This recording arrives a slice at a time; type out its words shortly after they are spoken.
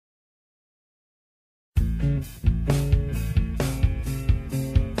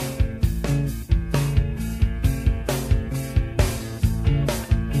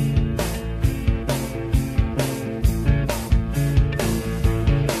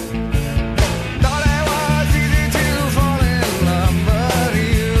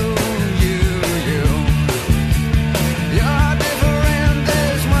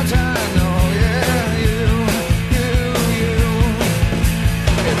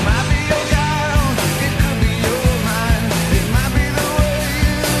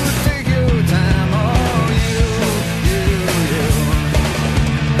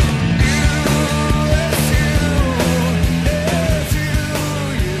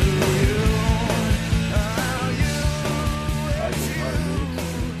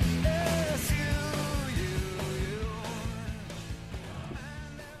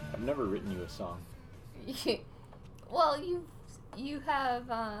Well, you have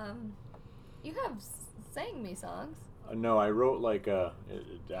sang me songs. No, I wrote like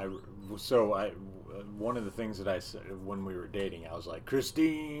one of the things that I said when we were dating, I was like,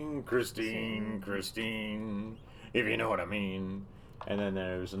 Christine, if you know what I mean. And then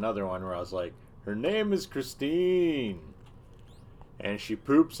there was another one where I was like, her name is Christine, and she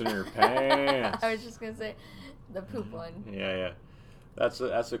poops in her pants. I was just gonna say the poop one. Yeah. That's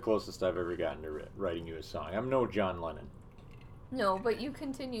the closest I've ever gotten to writing you a song. I'm no John Lennon. No, but you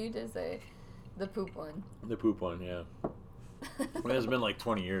continue to say the poop one. The poop one, yeah. It has been like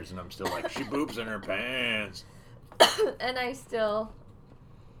 20 years, and I'm still like, she poops in her pants. And I still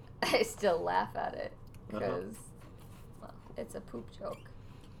laugh at it because, well, it's a poop joke.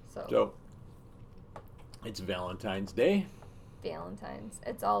 So it's Valentine's Day. Valentine's.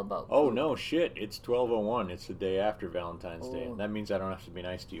 It's all about poop. Oh, no, shit. It's 12:01. It's the day after Valentine's Day. That means I don't have to be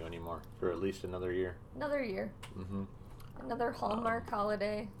nice to you anymore for at least another year. Another year. Mm-hmm. Another Hallmark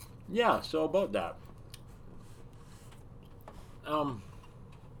holiday. Yeah, so about that.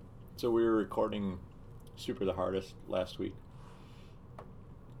 So we were recording Super the Hardest last week.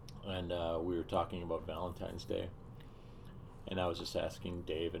 And we were talking about Valentine's Day. And I was just asking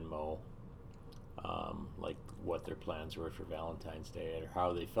Dave and Mo like what their plans were for Valentine's Day or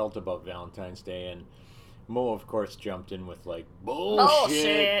how they felt about Valentine's Day, and Mo of course jumped in with like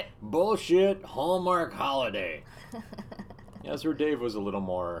bullshit Hallmark holiday. That's where Dave was a little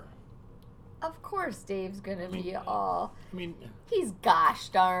more. Of course Dave's gonna be all. I mean, he's gosh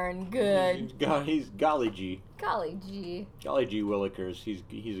darn good. He's golly gee. Golly gee Willikers.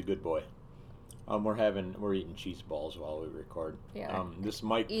 He's a good boy. We're eating cheese balls while we record. Yeah. This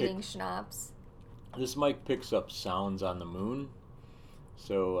mic eating schnapps. This mic picks up sounds on the moon,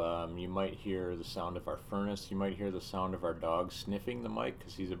 so you might hear the sound of our furnace. You might hear the sound of our dog sniffing the mic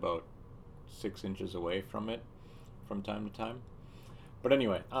because he's about 6 inches away from it from time to time. But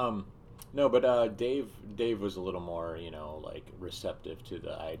anyway, Dave was a little more, like receptive to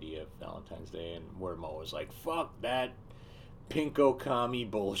the idea of Valentine's Day, and where Mo was like, fuck that pinko commie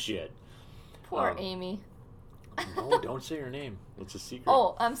bullshit. Poor Amy. No, don't say her name. It's a secret.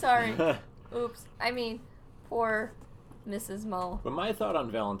 Oh, I'm sorry. Oops. I mean, poor Mrs. Mo. But my thought on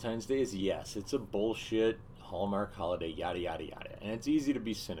Valentine's Day is yes, it's a bullshit Hallmark holiday, yada, yada, yada. And it's easy to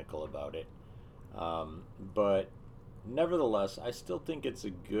be cynical about it. But nevertheless, I still think it's a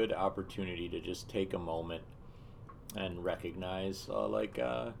good opportunity to just take a moment and recognize, like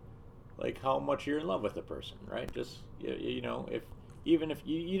how much you're in love with a person, right? Just, if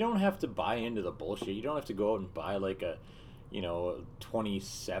you don't have to buy into the bullshit. You don't have to go out and buy like a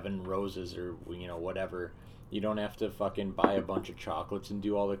 27 roses or whatever. You don't have to fucking buy a bunch of chocolates and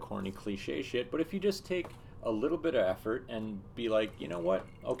do all the corny cliche shit. But if you just take a little bit of effort and be like, you know what?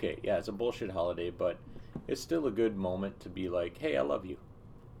 Okay, yeah, it's a bullshit holiday, but it's still a good moment to be like, hey, I love you.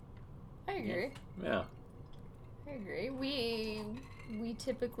 I agree. Yeah. I agree. We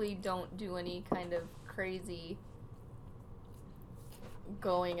typically don't do any kind of crazy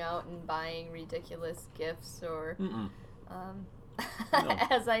going out and buying ridiculous gifts or No.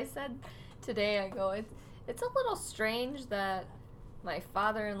 As I said today, I go, it's a little strange that my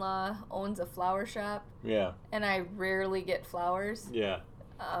father-in-law owns a flower shop. Yeah. And I rarely get flowers. Yeah.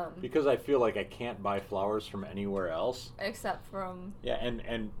 Because I feel like I can't buy flowers from anywhere else. Except from. Yeah,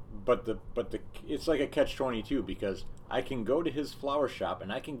 but it's like a catch-22 because I can go to his flower shop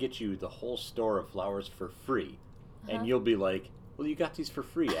and I can get you the whole store of flowers for free, and you'll be like, well, you got these for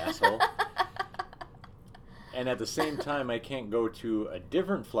free, asshole. And at the same time, I can't go to a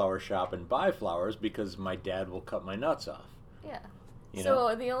different flower shop and buy flowers because my dad will cut my nuts off. Yeah. You so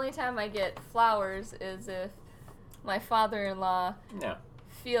know? The only time I get flowers is if my father-in-law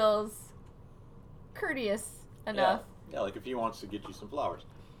feels courteous enough. Yeah, like if he wants to get you some flowers.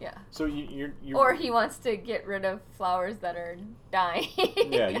 Yeah. So you're or he wants to get rid of flowers that are dying.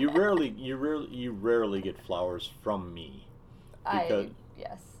 Yeah, you rarely get flowers from me.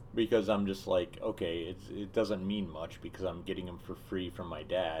 Yes. Because I'm just like, okay, it doesn't mean much because I'm getting them for free from my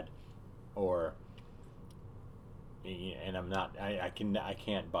dad, or and I'm not I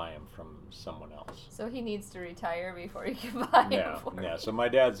can't buy them from someone else. So he needs to retire before he can buy them for me. So my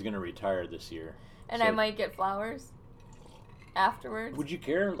dad's gonna retire this year. And so I might get flowers afterwards. Would you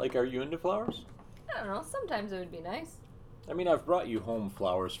care? Like, are you into flowers? I don't know. Sometimes it would be nice. I mean, I've brought you home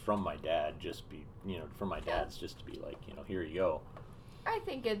flowers from my dad, from my dad's, just to be like, here you go. I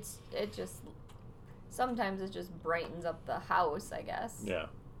think sometimes it just brightens up the house, I guess. Yeah.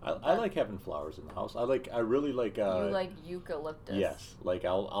 I like having flowers in the house. I really like. You like eucalyptus. Yes, like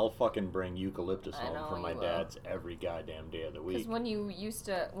I'll fucking bring eucalyptus home from my will. dad's every goddamn day of the week. Because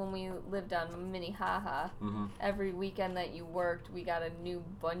when we lived on Minnehaha, every weekend that you worked, we got a new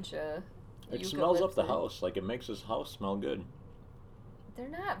bunch of. It smells up the house. Like, it makes this house smell good. They're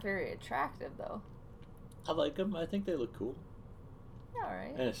not very attractive, though. I like them. I think they look cool. All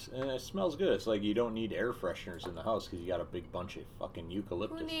right. And it smells good. It's like you don't need air fresheners in the house because you got a big bunch of fucking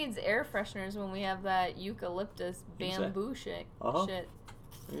eucalyptus. Who needs air fresheners when we have that eucalyptus bamboo shit? Shit.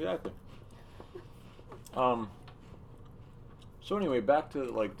 Exactly. So anyway, back to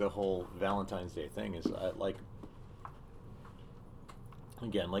like the whole Valentine's Day thing is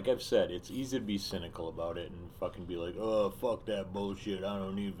again, like I've said, it's easy to be cynical about it and fucking be like, oh, fuck that bullshit. I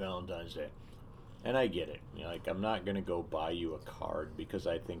don't need Valentine's Day. And I get it. Like, I'm not going to go buy you a card because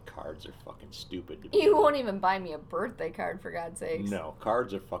I think cards are fucking stupid. You won't even buy me a birthday card, for God's sakes. No,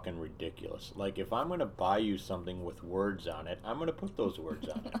 cards are fucking ridiculous. Like, if I'm going to buy you something with words on it, I'm going to put those words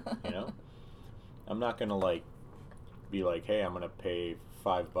on it, I'm not going to, like, be like, hey, I'm going to pay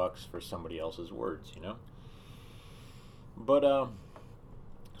 $5 for somebody else's words, But,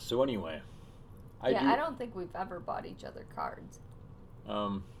 so anyway. I don't think we've ever bought each other cards.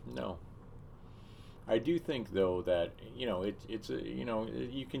 No. I do think, though, that,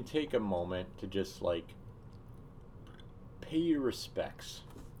 you can take a moment to just, like, pay your respects,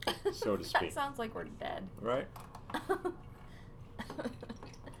 so to speak. That sounds like we're dead. Right?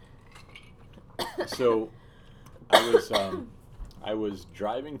 So, I was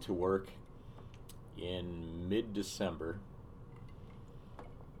driving to work in mid-December.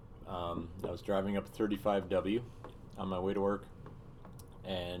 I was driving up 35W on my way to work,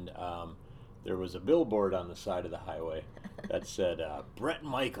 and there was a billboard on the side of the highway that said, Bret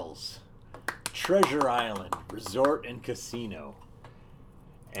Michaels, Treasure Island Resort and Casino.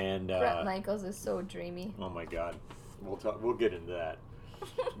 And Bret Michaels is so dreamy. Oh my God, we'll get into that.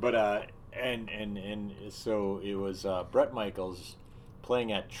 But and so it was Bret Michaels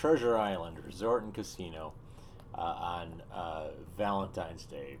playing at Treasure Island Resort and Casino on Valentine's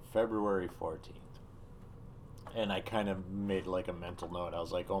Day, February 14th. And I kind of made like a mental note. I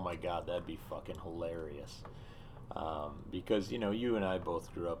was like, oh my God, that'd be fucking hilarious. Because, you and I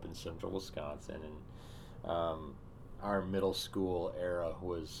both grew up in central Wisconsin, and our middle school era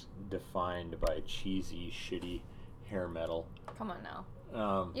was defined by cheesy, shitty hair metal. Come on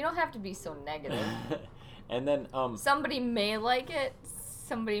now. You don't have to be so negative. And then... somebody may like it,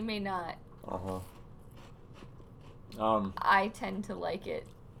 somebody may not. I tend to like it.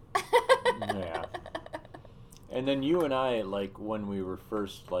 Yeah. And then you and I, like, when we were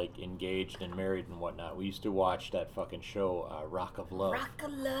first, like, engaged and married and whatnot, we used to watch that fucking show, Rock of Love. Rock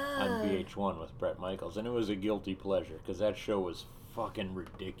of Love. On VH1 with Bret Michaels. And it was a guilty pleasure, because that show was fucking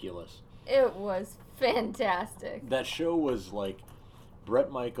ridiculous. It was fantastic. That show was, like,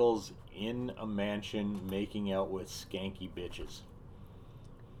 Bret Michaels in a mansion making out with skanky bitches.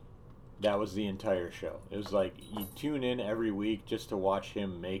 That was the entire show. It was like, you tune in every week just to watch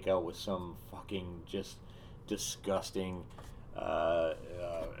him make out with some fucking just... disgusting,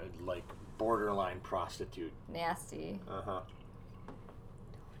 like borderline prostitute. Nasty.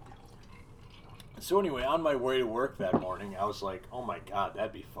 So anyway, on my way to work that morning, I was like, "Oh my God,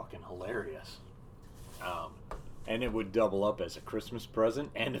 that'd be fucking hilarious," and it would double up as a Christmas present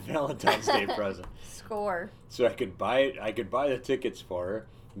and a Valentine's Day present. Score. So I could buy it. I could buy the tickets for her,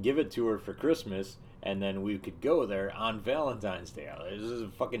 give it to her for Christmas, and then we could go there on Valentine's Day. This is a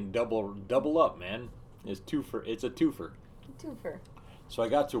fucking double up, man. It's a twofer. So I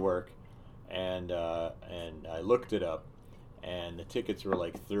got to work, and I looked it up, and the tickets were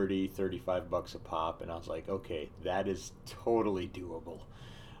like $35 a pop, and I was like, okay, that is totally doable.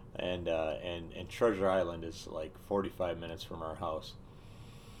 And Treasure Island is like 45 minutes from our house.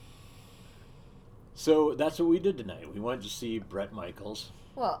 So that's what we did tonight. We went to see Bret Michaels.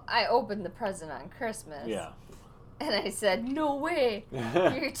 Well, I opened the present on Christmas. Yeah. And I said, no way.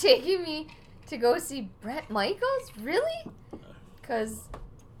 You're taking me to go see Bret Michaels? Really? Because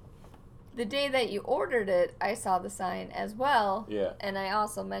the day that you ordered it, I saw the sign as well. Yeah. And I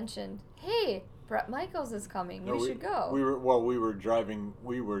also mentioned, hey, Bret Michaels is coming. We should go. We were driving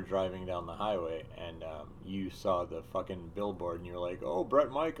down the highway, and you saw the fucking billboard, and you were like, "Oh,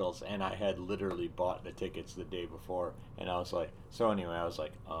 Bret Michaels," and I had literally bought the tickets the day before, and I was like, so anyway, I was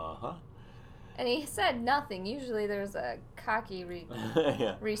like, uh-huh. And he said nothing. Usually there's a cocky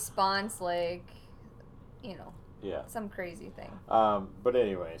Yeah. response, like, you know, Yeah. some crazy thing. But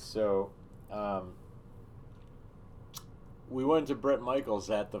anyway, so we went to Bret Michaels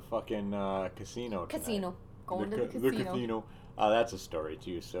at the fucking casino tonight. Casino. Going to the casino. The casino. That's a story,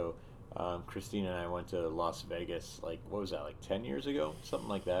 too. So Christina and I went to Las Vegas, like, what was that, like 10 years ago? Something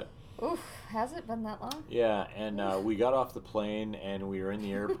like that. Oof, has it been that long? Yeah, and we got off the plane, and we were in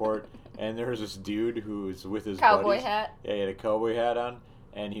the airport, and there was this dude who was with his Cowboy buddies. hat. Yeah, he had a cowboy hat on,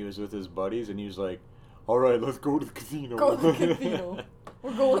 and he was with his buddies, and he was like, all right, let's go to the casino. Go to the casino.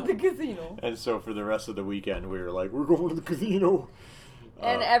 We're going to the casino. And so for the rest of the weekend, we were like, we're going to the casino.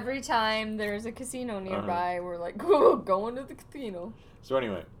 And every time there's a casino nearby, we're like, oh, going to the casino. So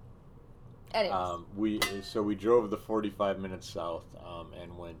anyway, Anyways. we drove the 45 minutes south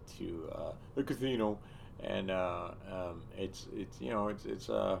and went to the casino, and it's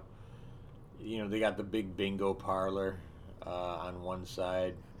they got the big bingo parlor on one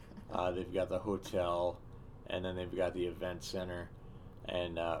side. They've got the hotel, and then they've got the event center.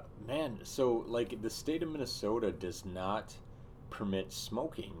 And man, so like the state of Minnesota does not permit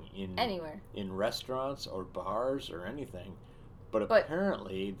smoking anywhere, in restaurants or bars or anything, but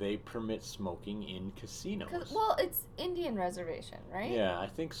apparently they permit smoking in casinos. Well, it's Indian reservation, right? Yeah, I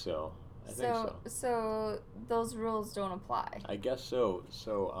think so. So those rules don't apply. I guess so.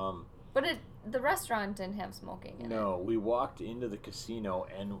 So But the restaurant didn't have smoking in it. No, we walked into the casino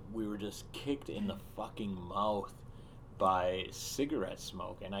and we were just kicked in the fucking mouth by cigarette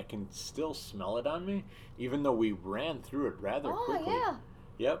smoke, and I can still smell it on me, even though we ran through it rather quickly. Oh,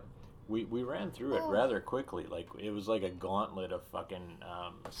 yeah. Yep. We ran through it rather quickly. Like, it was like a gauntlet of fucking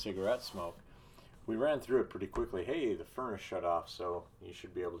cigarette smoke. We ran through it pretty quickly. Hey, the furnace shut off, so you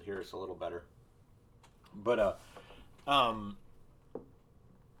should be able to hear us a little better. But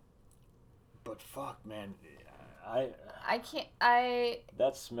fuck, man, I can't.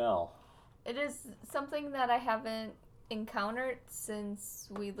 that smell. It is something that I haven't encountered since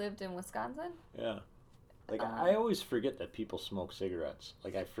we lived in Wisconsin. Yeah. Like, I always forget that people smoke cigarettes.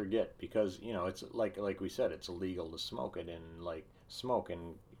 Like, I forget because, it's like we said, it's illegal to smoke it in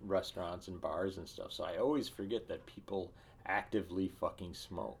restaurants and bars and stuff. So I always forget that people actively fucking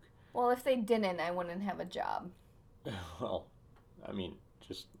smoke. Well, if they didn't, I wouldn't have a job. Well, I mean,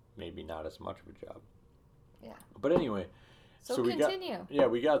 just maybe not as much of a job. Yeah. But anyway, so continue.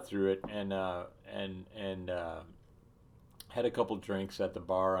 We got through it and had a couple drinks at the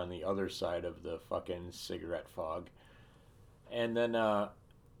bar on the other side of the fucking cigarette fog, and then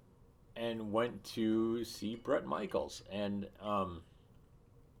and went to see Bret Michaels, and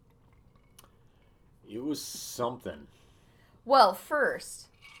it was something. Well, first,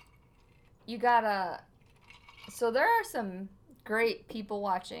 you gotta. So there are some great people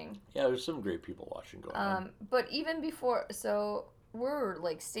watching. Yeah, there's some great people watching going on. But even before, so we're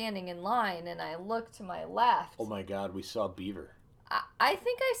like standing in line, and I look to my left. Oh my God, we saw Beaver. I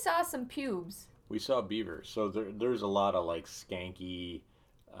think I saw some pubes. We saw Beaver. So there's a lot of like skanky,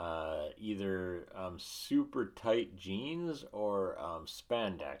 either super tight jeans or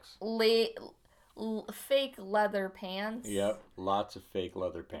spandex. Fake leather pants. Yep, lots of fake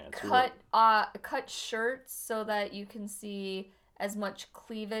leather pants. Cut shirts so that you can see as much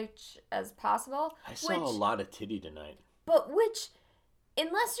cleavage as possible. I saw a lot of titty tonight. But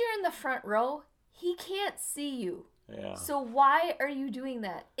unless you're in the front row, he can't see you. Yeah. So why are you doing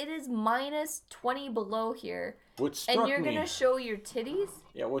that? It is minus 20 below here. And you're gonna show your titties?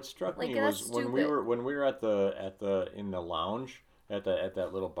 Yeah. What struck me was when we were at in the lounge at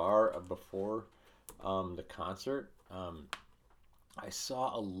that little bar before the concert. I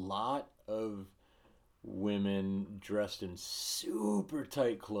saw a lot of women dressed in super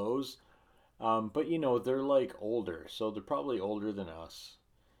tight clothes. But they're like older, so they're probably older than us.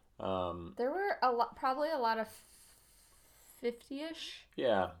 There were probably a lot of 50-ish.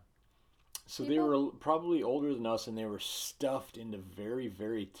 Yeah. So people? They were probably older than us, and they were stuffed into very,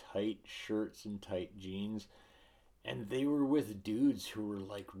 very tight shirts and tight jeans. And they were with dudes who were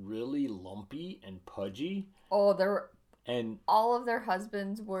like really lumpy and pudgy. Oh, all of their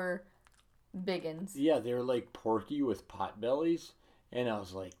husbands were biggins. Yeah, they were like porky with pot bellies. And I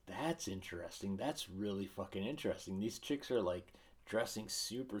was like, that's interesting. That's really fucking interesting. These chicks are like dressing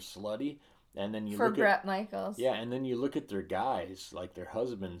super slutty. And then you For look Bret Michaels. Yeah, and then you look at their guys, like their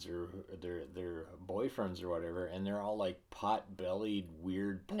husbands or their boyfriends or whatever, and they're all like pot-bellied,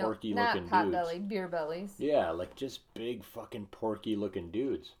 weird, porky not looking pot dudes. bellied, beer bellies. Yeah, like just big fucking porky looking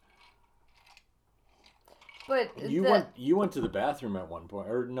dudes. But you went to the bathroom at one point,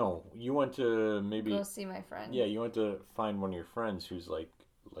 or no? You went to maybe go see my friend. Yeah, you went to find one of your friends who's like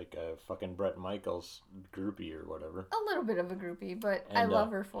a fucking Bret Michaels groupie or whatever. A little bit of a groupie, but I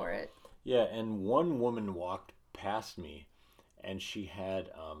love her for it. Yeah, and one woman walked past me, and she had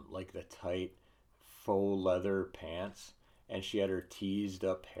like the tight faux leather pants, and she had her teased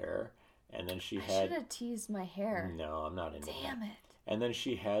up hair, and then she I had. should have teased my hair. No, I'm not into Damn that. it. And then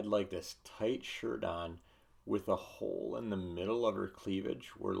she had like this tight shirt on, with a hole in the middle of her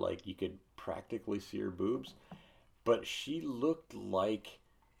cleavage, where like you could practically see her boobs, but she looked like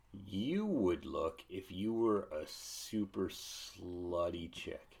you would look if you were a super slutty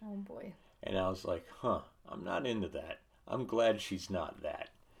chick. Oh boy. And I was like, I'm not into that. I'm glad she's not that.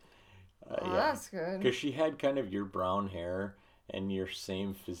 Yeah. That's good. Because she had kind of your brown hair and your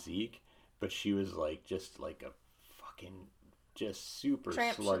same physique, but she was like just like a fucking just super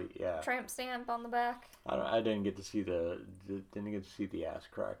slutty. Yeah. Tramp stamp on the back. I didn't get to see the ass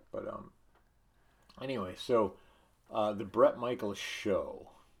crack, but anyway, so the Bret Michaels show.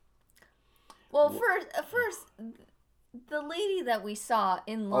 Well, first, the lady that we saw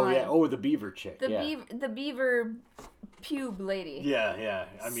in line. Oh, the beaver chick. The beaver pube lady. Yeah.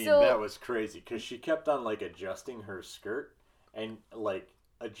 I mean, that was crazy because she kept on like adjusting her skirt and like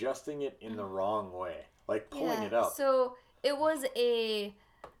adjusting it in the wrong way, like pulling it up. So it was a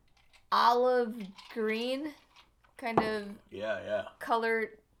olive green kind of color,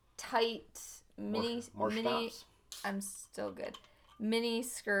 tight mini. Stops. I'm still good. Mini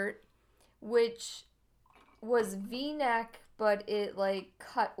skirt, which was V-neck, but it like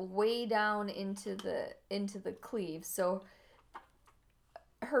cut way down into the sleeve. So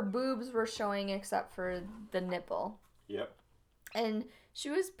her boobs were showing except for the nipple. Yep. And she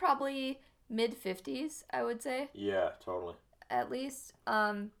was probably mid-50s, I would say. Yeah, totally. At least.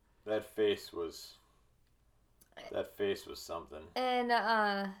 That face was something. And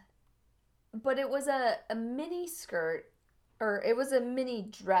but it was a mini skirt, or it was a mini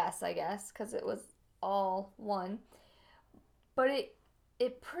dress, I guess, because it was all one. But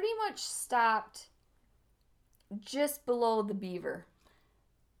it pretty much stopped just below the beaver.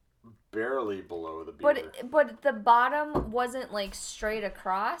 Barely below the beaver. But the bottom wasn't like straight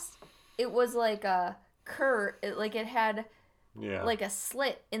across. It was like a curve. It had like a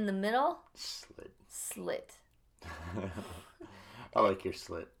slit in the middle. Slit. I like your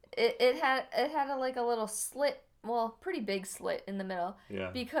slit. It had a little slit. Well, pretty big slit in the middle. Yeah.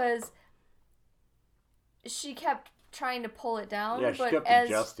 Because she kept trying to pull it down. Yeah, she but kept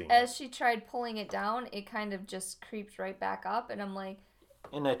adjusting as she tried pulling it down, it kind of just creeped right back up, and I'm like.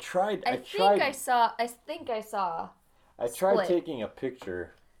 And I tried. I think I saw. I tried taking a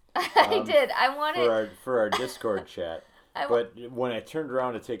picture. I did. I wanted for our Discord chat. But when I turned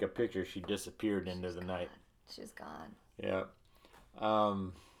around to take a picture, she disappeared into the night. She's gone. Yeah.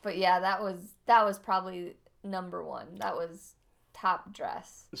 But yeah, that was probably number one. That was top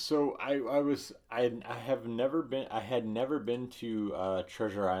dress. So I had never been to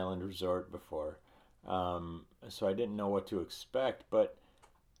Treasure Island Resort before, so I didn't know what to expect. But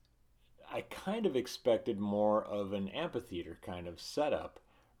I kind of expected more of an amphitheater kind of setup,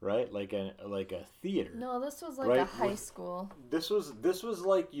 right? Like a theater. No, this was like a high school. This was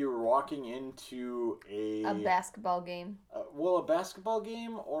like you were walking into a basketball game. A basketball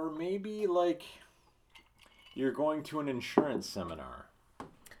game, or maybe like you're going to an insurance seminar.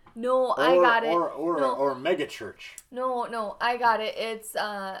 No, I got it. Or mega church. No, I got it. It's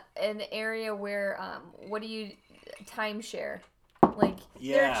an area where timeshare. Like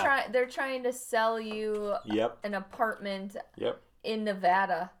they're trying to sell you an apartment in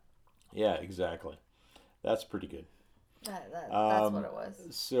Nevada. Yeah, exactly. That's pretty good. That's what it was.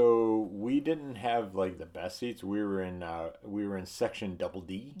 So we didn't have like the best seats. We were in section Double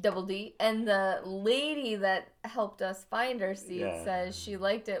D. Double D, and the lady that helped us find our seats says she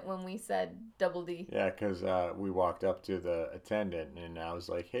liked it when we said Double D. Yeah, because we walked up to the attendant and I was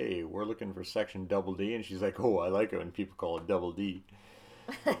like, "Hey, we're looking for section Double D," and she's like, "Oh, I like it when people call it Double D."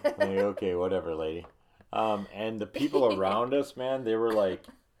 I'm like, okay, whatever, lady. And the people around us, man, they were like,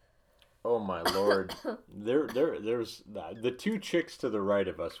 oh my Lord. There's the two chicks to the right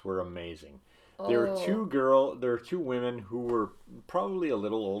of us were amazing. There Oh. were two women who were probably a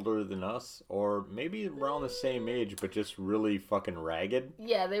little older than us, or maybe around the same age, but just really fucking ragged.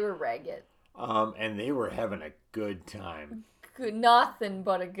 Yeah, they were ragged. And they were having a good time. Good, nothing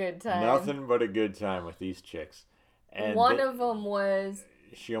but a good time. Nothing but a good time with these chicks. And One of them was,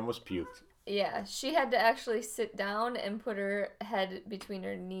 she almost puked. yeah, she had to actually sit down and put her head between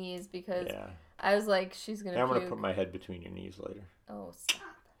her knees because Yeah. I was like, she's gonna I'm puke. gonna put my head between your knees later. Oh, stop.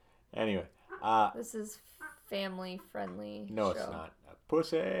 Anyway, This is family friendly. no, show. it's not.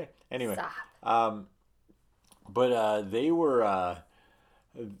 Pussy. Anyway, Stop. but they were.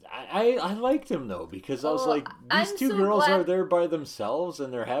 I liked them though because I was Oh, like, these I'm two so girls glad- are there by themselves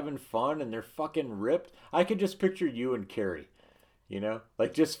and they're having fun and they're fucking ripped. I could just picture you and Carrie,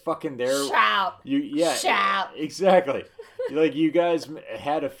 like just fucking there. Shout. Yeah, Shout. exactly. Like you guys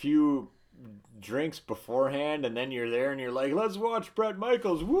had a few drinks beforehand and then you're there and you're like, let's watch Bret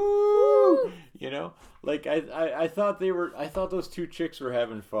Michaels. Woo! Like I thought those two chicks were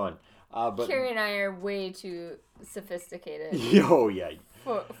having fun. But Carrie and I are way too sophisticated oh yeah.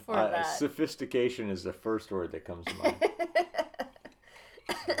 for that. Sophistication is the first word that comes to mind.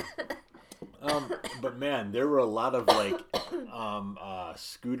 But man, there were a lot of like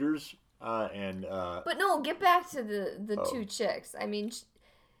scooters and But no, get back to the two chicks. I mean,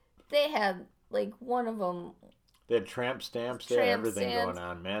 they had like one of them. they had tramp stamps, they had Tramp everything stamps. going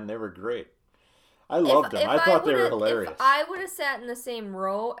on, man. They were great. I loved them. I thought they were hilarious. If I would have sat in the same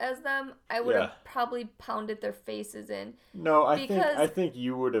row as them, I would have Yeah. probably pounded their faces in. No, I because- think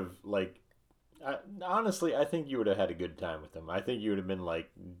you would have like honestly, I think you would have had a good time with them. I think you would have been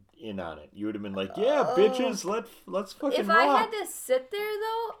like in on it. You would have been like, "Yeah, bitches, let's fucking If rock." I had to sit there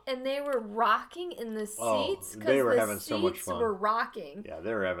though, and they were rocking in the seats, they because were the having so much seats fun. were rocking. Yeah,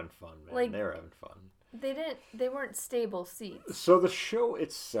 they were having fun, man. Like- they were having fun. They weren't stable seats. So the show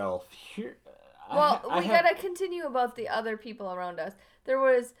itself here. Well, I we have- gotta continue about the other people around us. There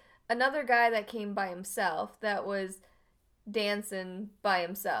was another guy that came by himself that was dancing by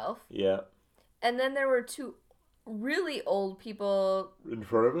himself. Yeah, And then there were two really old people in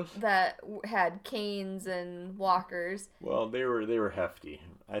front of us. that had canes and walkers. Well, they were hefty.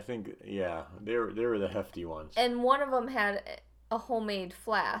 I think yeah, they were the hefty ones. And one of them had a homemade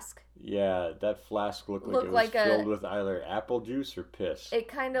flask. Yeah, that flask looked like it was like filled with either apple juice or piss. It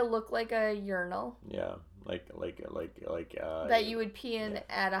kind of looked like a urinal Yeah, like that you would pee in yeah.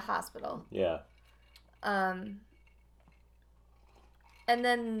 at a hospital. Yeah. And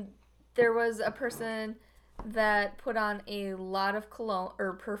then there was a person that put on a lot of cologne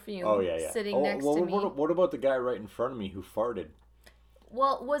or perfume Oh yeah, yeah. sitting next to me. What about the guy right in front of me who farted?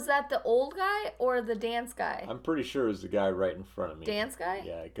 Well, was that the old guy or the dance guy? I'm pretty sure it was the guy right in front of me. Dance guy?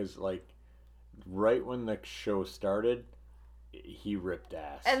 Yeah, because like right when the show started, he ripped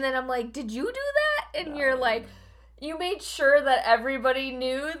ass. And then I'm like, did you do that? And No, you're like, you made sure that everybody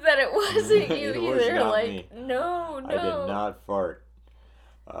knew that it wasn't you It was either. not Like, me. no. I did not fart.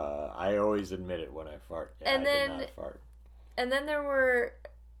 I always admit it when I fart. Yeah, And I then- did not fart. And then there were,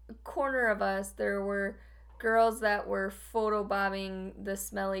 a corner of us, there were girls that were photobombing the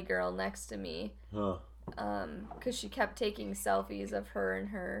smelly girl next to me. Huh. Because she kept taking selfies of her and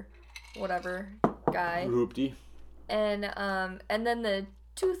her whatever guy. Hoopty. And then the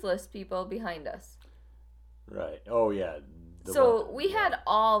toothless people behind us. Right. Oh yeah. So one- we yeah. had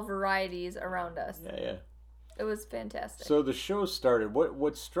all varieties around us. Yeah, yeah. It was fantastic. So the show started.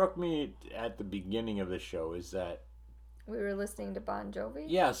 What struck me at the beginning of the show is that we were listening to Bon Jovi.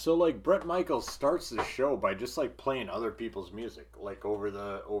 yeah, so like Bret Michaels starts the show by just like playing other people's music, like over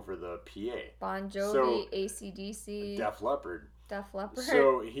the PA. Bon Jovi, So- AC/DC, Def Leppard. Def Leppard.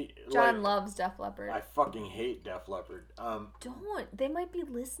 So he John like, loves Def Leppard. I fucking hate Def Leppard. Don't. They might be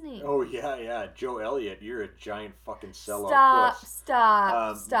listening. Oh yeah, yeah. Joe Elliott, you're a giant fucking sellout. Stop, puss. stop,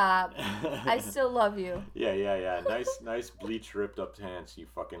 Um, stop. I still love you. Yeah, yeah, yeah. Nice bleach ripped up hands, you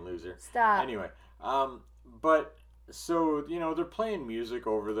fucking loser. Stop. Anyway, but so they're playing music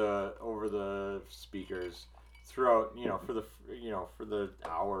over the speakers throughout for the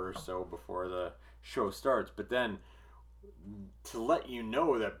hour or so before the show starts. But then to let you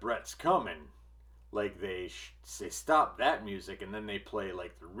know that Bret's coming, like they stop that music and then they play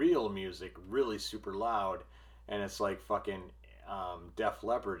like the real music really super loud, and it's like fucking Def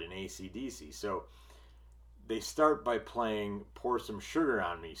Leppard and AC/DC. So they start by playing "Pour Some Sugar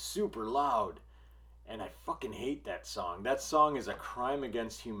on Me" super loud. And I fucking hate that song. That song is a crime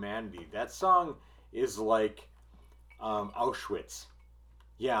against humanity. That song is like Auschwitz.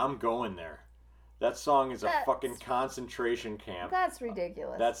 Yeah, I'm going there. That song is a That's- fucking concentration camp. That's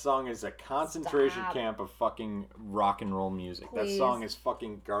ridiculous. That song is a concentration Stop. camp of fucking rock and roll music. That Please. song is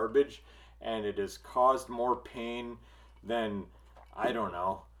fucking garbage. and it has caused more pain than, I don't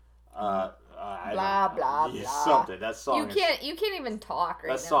know, blah blah yeah, blah. something. That song. You can't even talk right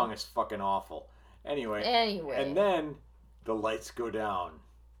now. That song is fucking awful. Anyway. And then the lights go down.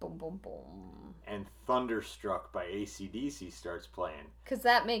 Boom boom boom. And Thunderstruck by AC/DC starts playing. Because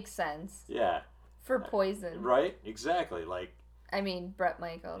that makes sense. Yeah. For Poison. Right? Exactly. Like. I mean, Bret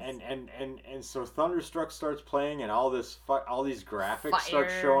Michaels. And so Thunderstruck starts playing, and all these graphics start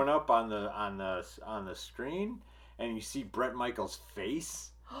showing up on the screen, and you see Bret Michaels' face.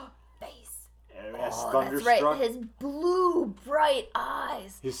 Face. As Thunderstruck. That's right. His blue, bright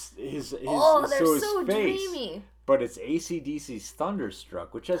eyes. His they're so dreamy. But it's AC/DC's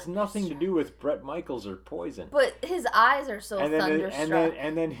Thunderstruck, which has nothing to do with Bret Michaels or Poison. But his eyes are so thunderstruck.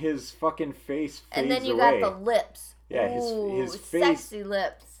 And then his fucking face fades away. And then you got the lips. Yeah, his face, sexy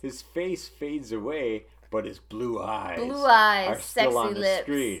lips. His face fades away, but his blue eyes are still sexy on the lips.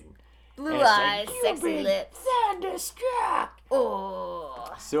 screen. Blue eyes, sexy lips. Thunderstruck.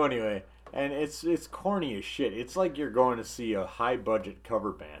 Oh. So anyway, and it's corny as shit. It's like you're going to see a high budget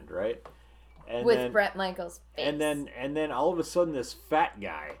cover band, right? And with Bret Michaels' face. And then all of a sudden, this fat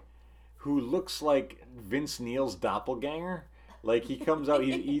guy, who looks like Vince Neil's doppelganger, like he comes out,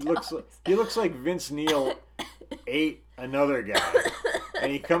 he looks like Vince Neil ate another guy, and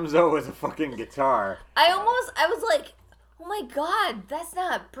he comes out with a fucking guitar. I was like, oh my god, that's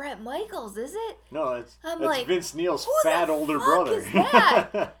not Bret Michaels, is it? No, it's like, Vince Neil's fat older brother. Is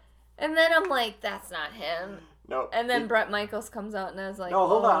that? And then I'm like, that's not him. No. And then Bret Michaels comes out, and I was like, no,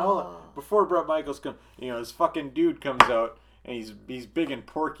 hold on. Before Bret Michaels comes, this fucking dude comes out, and he's big and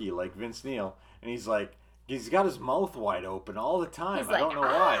porky like Vince Neil, and he's like, he's got his mouth wide open all the time. I don't know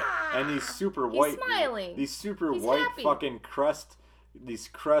why. And these super white, smiling. These super white happy. Fucking crust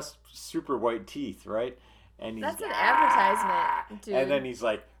super white teeth, right? And he's, that's an advertisement, dude. And then he's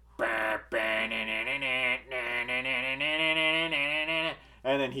like,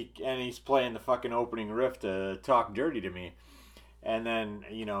 and he's playing the fucking opening riff to Talk Dirty to Me. And then,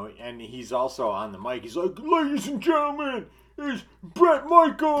 and he's also on the mic. He's like, ladies and gentlemen, it's Bret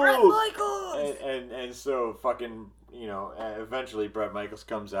Michaels! Bret Michaels! And so fucking, eventually Bret Michaels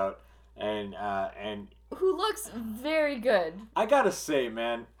comes out and who looks very good. I gotta say,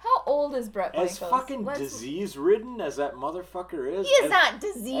 man. How old is Bret Michaels? As fucking disease-ridden as that motherfucker is. He is not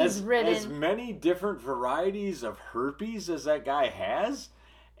disease-ridden. As many different varieties of herpes as that guy has.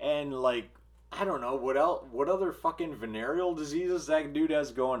 And, like, I don't know, what other fucking venereal diseases that dude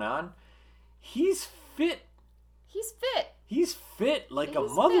has going on. He's fit. He's fit. He's fit like a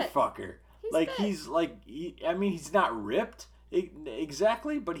motherfucker. He's not ripped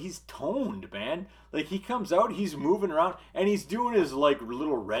exactly, but he's toned, man. Like, he comes out, he's moving around, and he's doing his, like,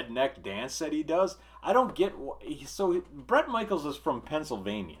 little redneck dance that he does. I don't get... So, Bret Michaels is from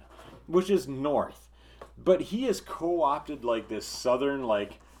Pennsylvania, which is north. But he has co-opted, like, this southern,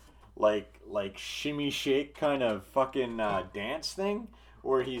 like shimmy shake kind of fucking dance thing,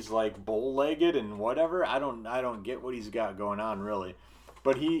 where he's, like, bow-legged and whatever. I don't get what he's got going on, really.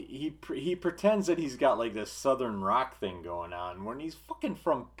 But he pretends that he's got, like, this southern rock thing going on when he's fucking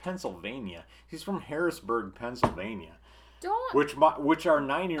from Pennsylvania. He's from Harrisburg, Pennsylvania. Which our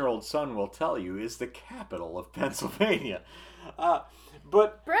 9-year-old son will tell you is the capital of Pennsylvania.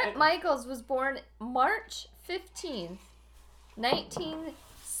 But Bret Michaels was born March 15th,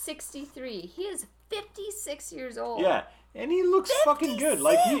 1963. He is 56 years old. Yeah, and he looks 56? Fucking good.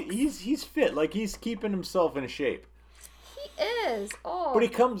 Like he's fit. Like he's keeping himself in shape. He is. Oh. But he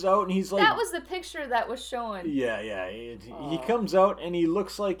comes out and he's like... That was the picture that was showing. Yeah. He comes out and he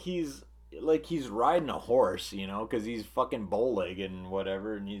looks like he's riding a horse, because he's fucking bow-legged and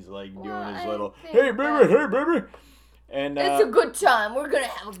whatever, and he's like doing his little, hey baby. And it's a good time. We're gonna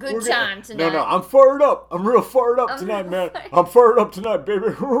have a good time tonight. No, I'm fired up. I'm real fired up tonight, man. I'm fired up tonight, baby.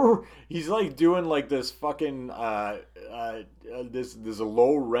 He's like doing like this fucking this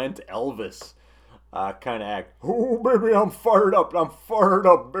low rent Elvis kind of act. Oh, baby, I'm fired up,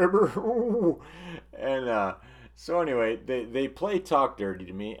 baby. Ooh. And so anyway, they play Talk Dirty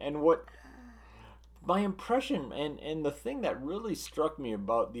to Me, and what my impression and the thing that really struck me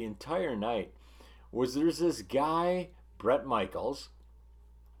about the entire night was there's this guy, Bret Michaels,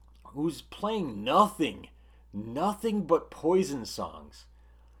 who's playing nothing but Poison songs.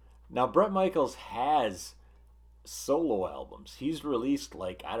 Now, Bret Michaels has solo albums. He's released,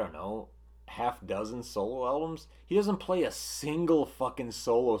 like, I don't know, half dozen solo albums. He doesn't play a single fucking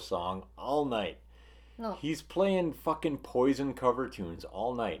solo song all night. No. He's playing fucking Poison cover tunes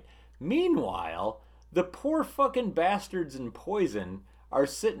all night. Meanwhile, the poor fucking bastards in Poison are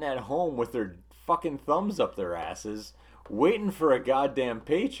sitting at home with their fucking thumbs up their asses, waiting for a goddamn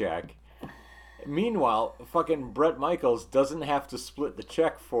paycheck, Meanwhile, fucking Bret Michaels doesn't have to split the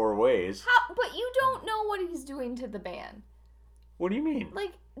check 4 ways. But you don't know what he's doing to the band. What do you mean?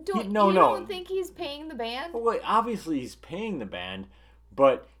 Like, No. don't think he's paying the band? Well, obviously he's paying the band,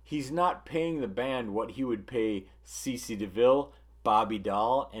 but he's not paying the band what he would pay CeCe DeVille, Bobby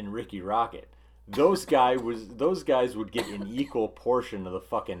Dahl, and Ricky Rocket. Those guys would get an equal portion of the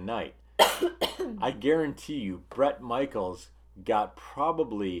fucking night. I guarantee you, Bret Michaels got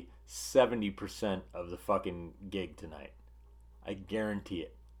probably 70% of the fucking gig tonight. I guarantee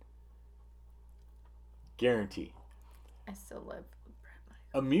it. Guarantee. I still live with Bret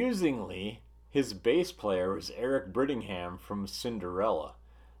Michaels. Amusingly, his bass player was Eric Brittingham from Cinderella.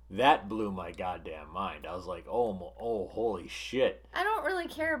 That blew my goddamn mind. I was like, oh, holy shit. I don't really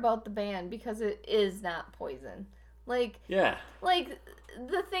care about the band because it is not Poison. Yeah.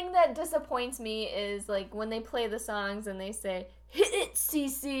 The thing that disappoints me is, when they play the songs and they say, hit it,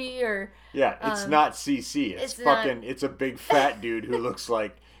 CC, or... Yeah, it's not CC. It's a big fat dude who looks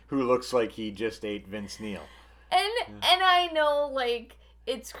like he just ate Vince Neil. And I know,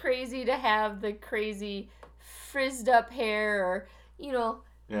 it's crazy to have the crazy frizzed up hair, or,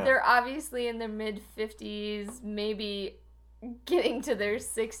 they're obviously in their mid-50s, maybe getting to their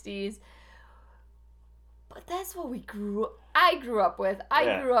 60s. But that's what I grew up with.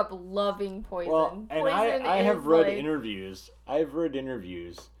 I grew up loving Poison. Well, and Poison I have read interviews. I've read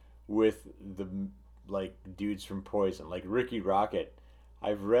interviews with the dudes from Poison, like Ricky Rocket.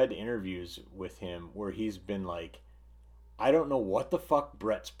 I've read interviews with him where he's been like, I don't know what the fuck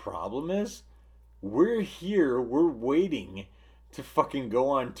Bret's problem is. We're here, we're waiting to fucking go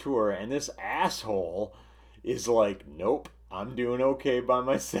on tour, and this asshole is like, nope, I'm doing okay by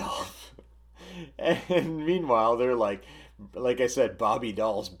myself. And meanwhile, they're like I said, Bobby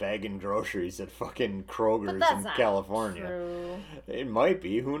Dahl's bagging groceries at fucking Kroger's in California. True. It might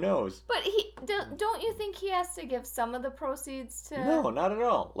be, who knows? But don't you think he has to give some of the proceeds to... No, not at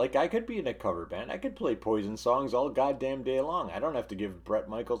all. I could be in a cover band. I could play Poison songs all goddamn day long. I don't have to give Bret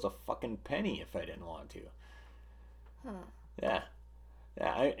Michaels a fucking penny if I didn't want to. Yeah.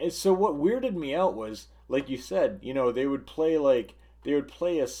 So what weirded me out was, like you said, they would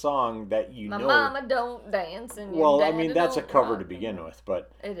play a song that My mama don't dance and your well, dad I mean that's a don't cover rock to begin with,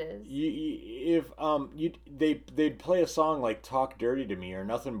 but it is. They'd play a song like "Talk Dirty to Me" or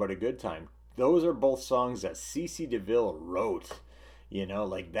 "Nothing But a Good Time." Those are both songs that CeCe DeVille wrote.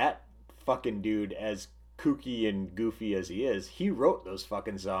 That fucking dude, as kooky and goofy as he is, he wrote those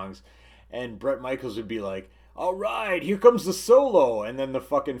fucking songs, and Bret Michaels would be like, all right, here comes the solo, and then the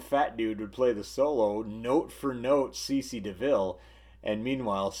fucking fat dude would play the solo note for note, CeCe DeVille. And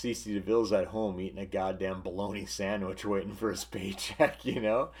meanwhile, CeCe DeVille's at home eating a goddamn bologna sandwich waiting for his paycheck,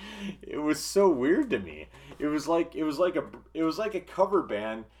 It was so weird to me. It was like a cover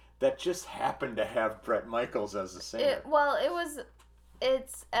band that just happened to have Bret Michaels as the singer.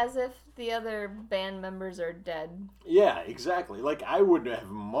 It's as if the other band members are dead. Yeah, exactly. I would have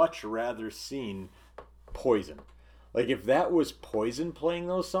much rather seen Poison. If that was Poison playing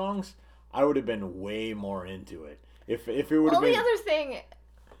those songs, I would have been way more into it. If it would have been... the other thing...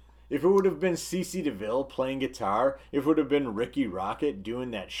 If it would have been CeCe DeVille playing guitar, if it would have been Ricky Rocket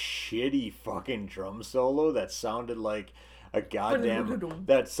doing that shitty fucking drum solo that sounded like a goddamn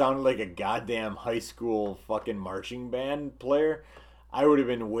high school fucking marching band player, I would have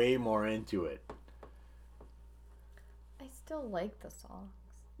been way more into it. I still like the songs.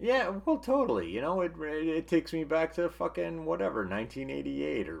 Yeah, well, totally. It takes me back to fucking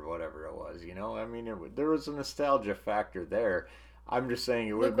 1988 or whatever it was. I mean, there was a nostalgia factor there. I'm just saying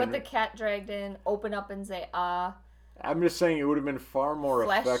it would have been... Look what the cat dragged in, open up and say, ah. I'm just saying it would have been far more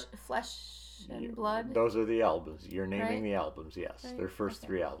effective. Flesh and Blood? Those are the albums. You're naming the albums, yes. Right? Their first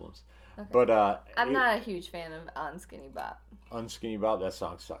 3 albums. Okay. But I'm not a huge fan of On Skinny Bop. On Skinny Bop, that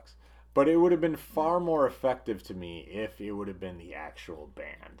song sucks. But it would have been far more effective to me if it would have been the actual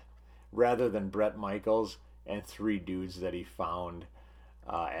band, rather than Bret Michaels and 3 dudes that he found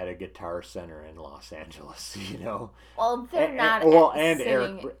at a Guitar Center in Los Angeles. Well, they're not. And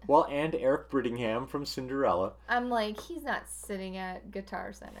Eric Brittingham from Cinderella. I'm like, he's not sitting at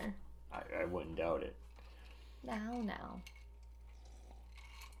Guitar Center. I wouldn't doubt it. No.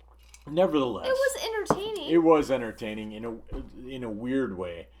 Nevertheless, it was entertaining. It was entertaining in a weird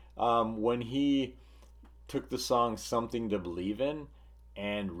way. When he took the song "Something to Believe In"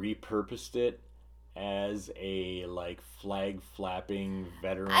 and repurposed it as a flag flapping,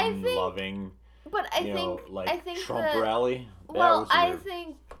 veteran loving, I think Trump rally. I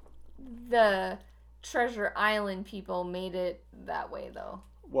think the Treasure Island people made it that way though.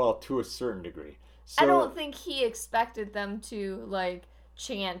 Well, to a certain degree. So, I don't think he expected them to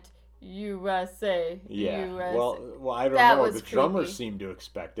chant USA. Yeah. USA. Well, I don't That know. was The drummer creepy. seemed to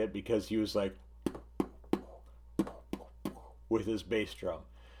expect it because he was like, That was the drummer creepy. seemed to expect it because he was like with his bass drum.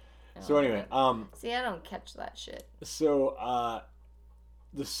 So anyway, See, I don't catch that shit. so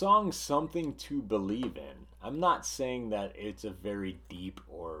the song "Something to Believe In." I'm not saying that it's a very deep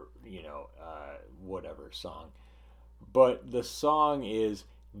or whatever song, but the song is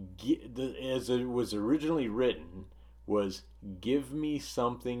as it was originally written was "Give me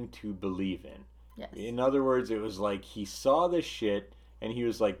something to believe in." Yes. In other words, it was like he saw this shit and he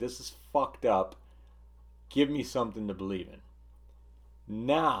was like, "This is fucked up. Give me something to believe in."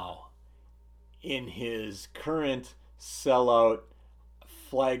 Now, in his current sellout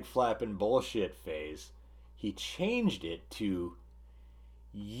flag flapping bullshit phase, he changed it to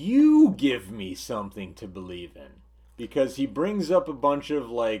 "You give me something to believe in." Because he brings up a bunch of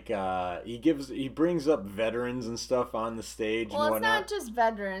he brings up veterans and stuff on the stage Well, and it's whatnot. not just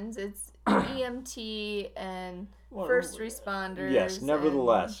veterans. It's EMT and first responders. Yes,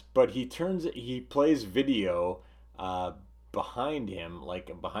 nevertheless, but he plays video behind him,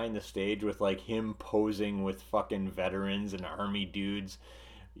 like behind the stage, with like him posing with fucking veterans and army dudes,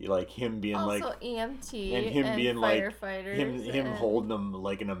 like him being also like EMT and him being like firefighters him holding them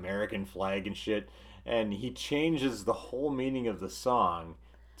like an American flag and shit. And he changes the whole meaning of the song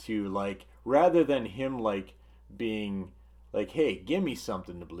to like, rather than him like being like, "Hey, give me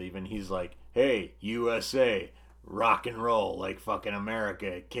something to believe in," he's like, "Hey, USA, rock and roll, like fucking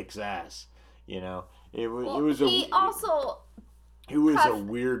America kicks ass." You know, it was a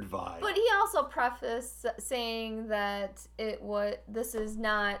weird vibe. But he also prefaced saying that this is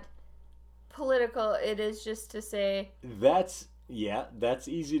not political. It is just to say that's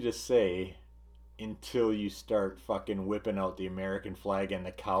easy to say until you start fucking whipping out the American flag and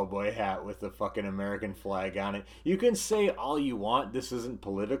the cowboy hat with the fucking American flag on it. You can say all you want, this isn't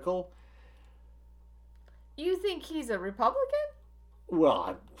political. You think he's a Republican?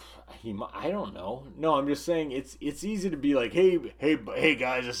 Well, I don't know. No, I'm just saying it's easy to be like, hey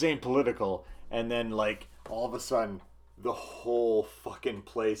guys, this ain't political, and then like all of a sudden the whole fucking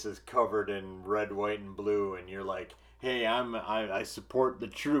place is covered in red, white, and blue, and you're like, "Hey, I support the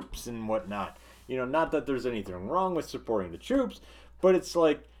troops and whatnot." You know, not that there's anything wrong with supporting the troops, but it's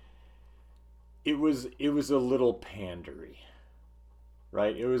like it was a little pandery,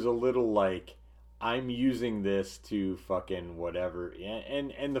 right? It was a little like, I'm using this to fucking whatever,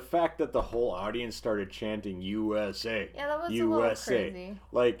 and the fact that the whole audience started chanting "USA," Yeah, that was USA, a little crazy.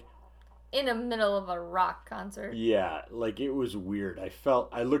 Like in the middle of a rock concert. Yeah, like it was weird.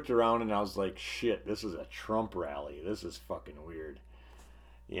 I looked around and I was like, "Shit, this is a Trump rally. This is fucking weird."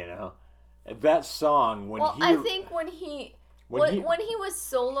 You know, that song I think when he was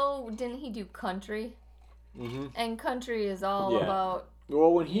solo, didn't he do country? Mm-hmm. And country is all about.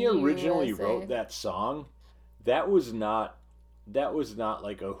 Well, when he originally USA. wrote that song, that was not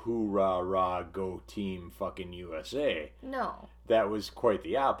like a hoorah rah go team fucking USA. No. That was quite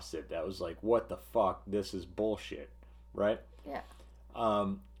the opposite. That was like, what the fuck? This is bullshit, right? Yeah.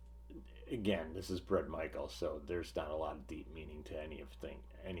 Again, this is Bret Michaels, so there's not a lot of deep meaning to anything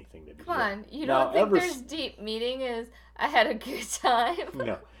that. Come on, you don't think there's deep meaning? Is I had a good time.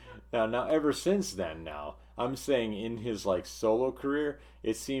 No. Now, ever since then, I'm saying in his like solo career,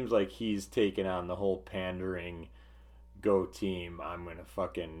 it seems like he's taken on the whole pandering, go team. I'm gonna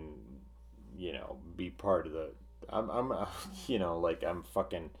fucking, be part of the. I'm like I'm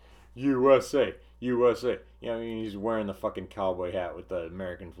fucking USA. He's wearing the fucking cowboy hat with the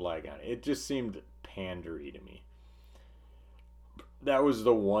American flag on it. It just seemed pandery to me. That was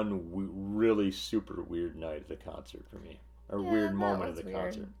the one really super weird night of the concert for me. Weird moment of the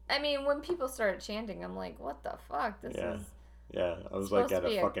concert. I mean, when people started chanting, I'm like, what the fuck? This is... Yeah, I was like at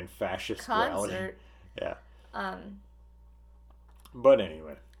a fucking fascist rally. Yeah. But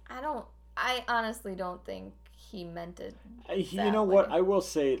anyway. I honestly don't think he meant it. You know what? I will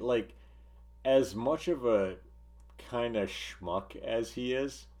say, like, as much of a kind of schmuck as he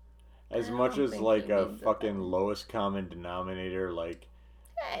is, as much as like a fucking lowest common denominator, like,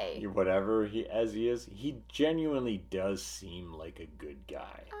 hey, whatever he is, he genuinely does seem like a good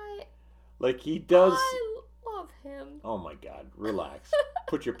guy. Like he does. I love him. Oh my God! Relax.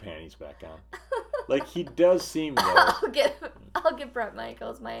 Put your panties back on. Like he does seem though. I'll get Bret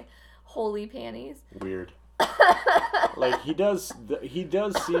Michaels my holy panties. Weird. Like he does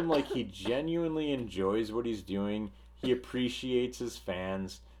seem like he genuinely enjoys what he's doing. He appreciates his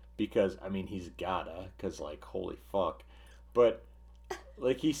fans because he's gotta, because like holy fuck. But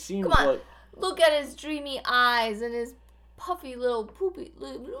like he seems like, look at his dreamy eyes and his puffy little poopy.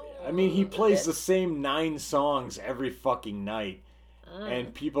 He plays the same 9 songs every fucking night.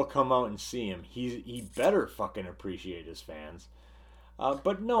 and people come out and see him, he better fucking appreciate his fans.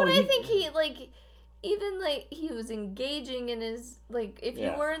 But no, But I think he even he was engaging in his if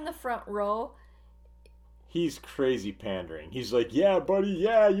you were in the front row. He's crazy pandering. He's like, yeah, buddy,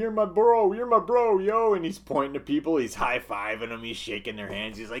 yeah, you're my bro, yo. And he's pointing to people. He's high-fiving them. He's shaking their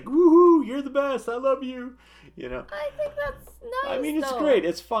hands. He's like, woohoo, you're the best. I love you. You know? I think that's nice, I mean, it's great.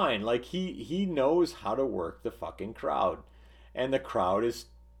 It's fine. Like, he knows how to work the fucking crowd. And the crowd is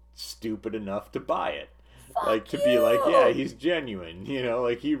stupid enough to buy it. Fuck to be like, yeah, he's genuine. You know,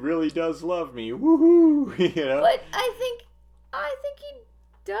 like, he really does love me. Woohoo. You know? But I think he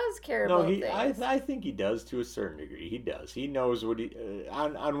does care about things. I think he does to a certain degree. He does. He knows what he.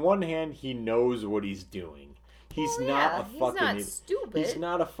 On one hand, he knows what he's doing. He's not stupid. He's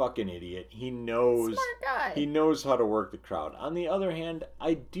not a fucking idiot. He knows. Smart guy. He knows how to work the crowd. On the other hand,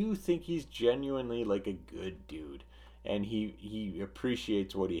 I do think he's genuinely like a good dude, and he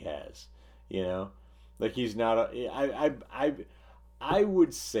appreciates what he has. You know, like he's not a. I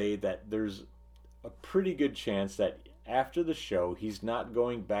would say that there's a pretty good chance that after the show, he's not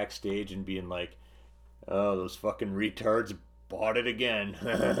going backstage and being like, oh, those fucking retards bought it again.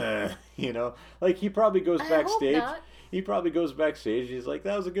 You know? Like, he probably goes backstage. I hope not. He probably goes backstage. He's like,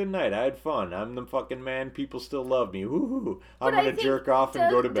 that was a good night. I had fun. I'm the fucking man. People still love me. Woohoo. I'm going to jerk off and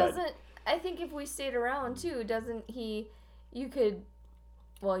go to bed. I think if we stayed around, too, doesn't he... You could...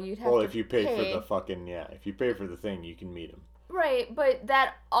 Well, you'd have to Well, if you pay for the fucking... Yeah, if you pay for the thing, you can meet him. Right, but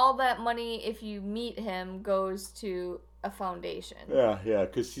all that money, if you meet him, goes to a foundation. Yeah,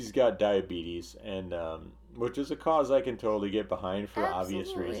 because he's got diabetes, and which is a cause I can totally get behind for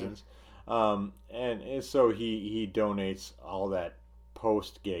obvious reasons. And so he donates all that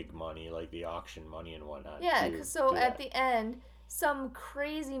post-gig money, like the auction money and whatnot. Yeah, so at the end, some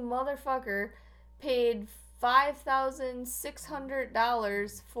crazy motherfucker paid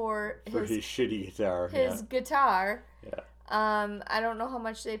 $5,600 for his shitty guitar. His guitar. Yeah. I don't know how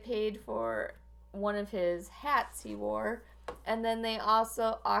much they paid for one of his hats he wore, and then they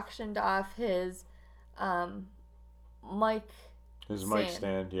also auctioned off his mic. His mic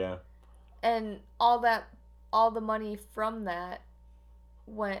stand, yeah. And all the money from that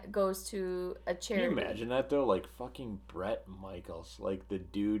goes to a charity. Can you imagine that though? Like fucking Bret Michaels, like the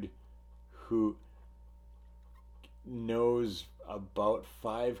dude who knows about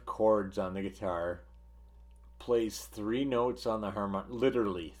 5 chords on the guitar, plays 3 notes on the harmonica,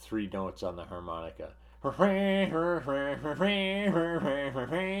 literally 3 notes on the harmonica.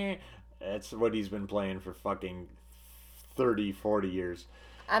 That's what he's been playing for fucking 30, 40 years.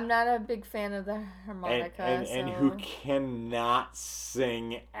 I'm not a big fan of the harmonica. And who cannot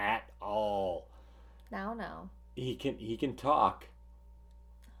sing at all. No. He can talk.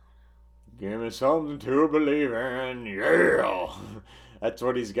 Give me something to believe in, yeah. That's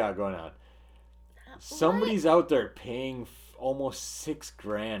what he's got going on. Somebody's out there paying almost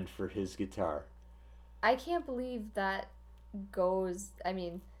 $6,000 for his guitar. I can't believe that goes. I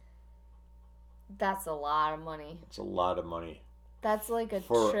mean, that's a lot of money. It's a lot of money. That's like a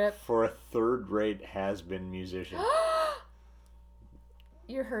trip for a third-rate has-been musician.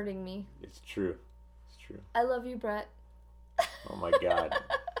 You're hurting me. It's true. I love you, Bret. Oh my God.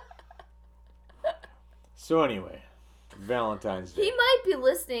 So anyway, Valentine's Day. He might be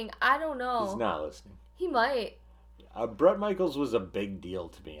listening. I don't know. He's not listening. He might. Bret Michaels was a big deal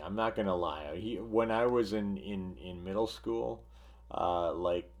to me. I'm not gonna lie. When I was in middle school,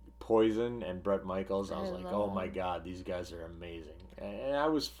 like Poison and Bret Michaels, I was like, oh my God, these guys are amazing. And I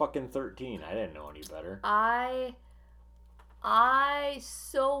was fucking 13. I didn't know any better. I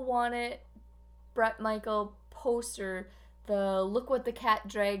so wanted Bret Michaels poster. The Look What the Cat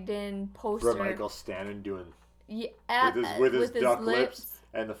Dragged In poster. Bret Michaels standing doing... Yeah, with his duck lips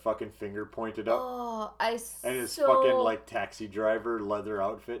and the fucking finger pointed up. Oh, and his fucking, like, taxi driver leather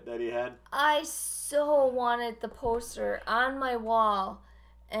outfit that he had. I so wanted the poster on my wall.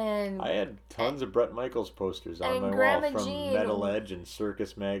 And I had tons of Bret Michaels posters on my wall from Metal Edge and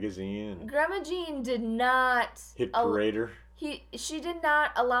Circus Magazine. And Grandma Jean did not... Hit Parader. She did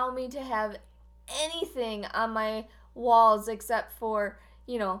not allow me to have anything on my walls except for,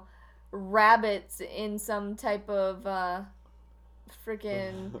 rabbits in some type of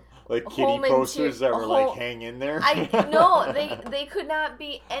freaking like kitty posters that were like hang in there. No, they could not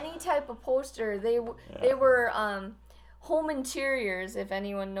be any type of poster. They were home interiors, if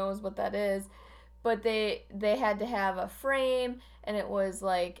anyone knows what that is, but they had to have a frame, and it was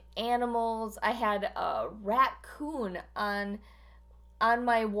like animals. I had a raccoon on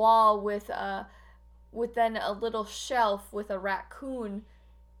my wall with then a little shelf with a raccoon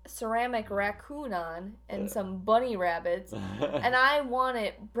ceramic raccoon on and some bunny rabbits. And I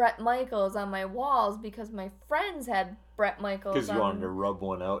wanted Bret Michaels on my walls because my friends had Bret Michaels on. Because you wanted to rub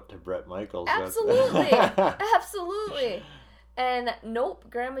one out to Bret Michaels. Absolutely. Absolutely. And nope,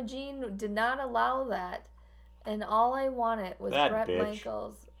 Grandma Jean did not allow that. And all I wanted was Bret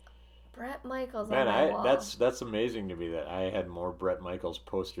Michaels. Bret Michaels on my wall. That's amazing to me that I had more Bret Michaels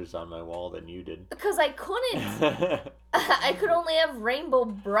posters on my wall than you did. Because I couldn't. I could only have Rainbow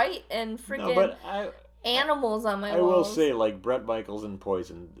Bright and freaking animals on my walls. I will say, like, Bret Michaels and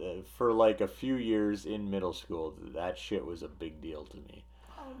Poison, for like a few years in middle school, that shit was a big deal to me.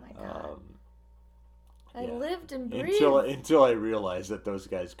 Oh my god. I lived and breathed. Until I realized that those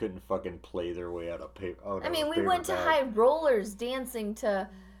guys couldn't fucking play their way out of paper. We went to High Rollers dancing to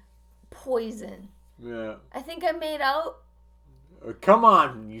Poison. Yeah. I think I made out. Come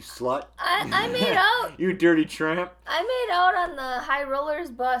on, you slut. I made out. You dirty tramp. I made out on the High Rollers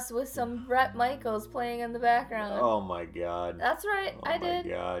bus with some Bret Michaels playing in the background. Oh my god. That's right, I did. Oh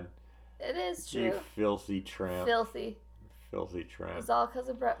my god. It is true. You filthy tramp. Filthy tramp. It's all because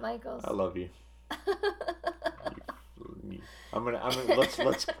of Bret Michaels. I love you.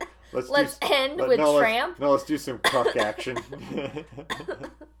 Let's end with tramp. Let's do some cuck action.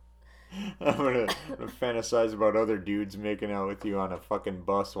 I'm gonna fantasize about other dudes making out with you on a fucking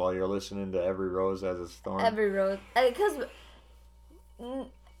bus while you're listening to Every Rose Has a Storm. Every Rose, because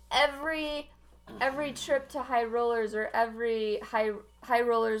every trip to High Rollers or every High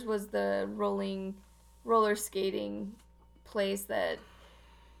Rollers was the roller skating place that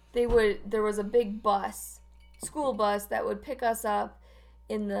there was a big school bus that would pick us up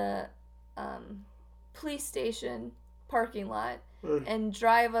in the police station parking lot and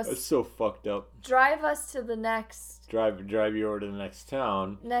drive us. It's so fucked up. Drive us to the next. Drive you over to the next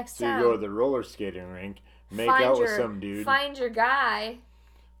town. So you go to the roller skating rink, make out with some dude. Find your guy.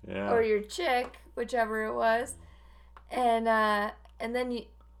 Yeah. Or your chick, whichever it was, and then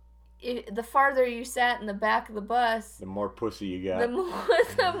the farther you sat in the back of the bus, the more pussy you got. The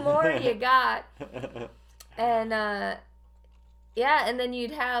more you got. And and then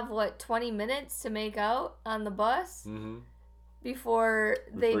you'd have 20 minutes to make out on the bus before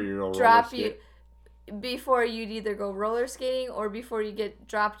they drop you. Before you'd either go roller skating or before you get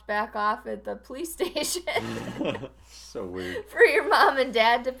dropped back off at the police station. So weird. For your mom and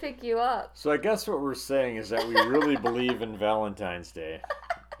dad to pick you up. So I guess what we're saying is that we really believe in Valentine's Day.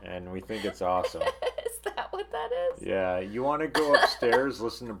 And we think it's awesome. Is that what that is? Yeah. You want to go upstairs,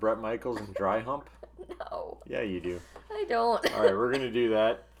 listen to Bret Michaels and Dry Hump? No. Yeah, you do. I don't. All right, we're going to do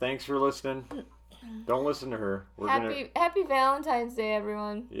that. Thanks for listening. Don't listen to her. Happy Valentine's Day,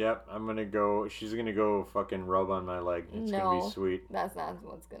 everyone. Yep, I'm going to go. She's going to go fucking rub on my leg. It's going to be sweet. That's not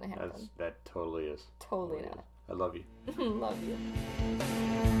what's going to happen. That totally is. Totally not. I love you. Love you.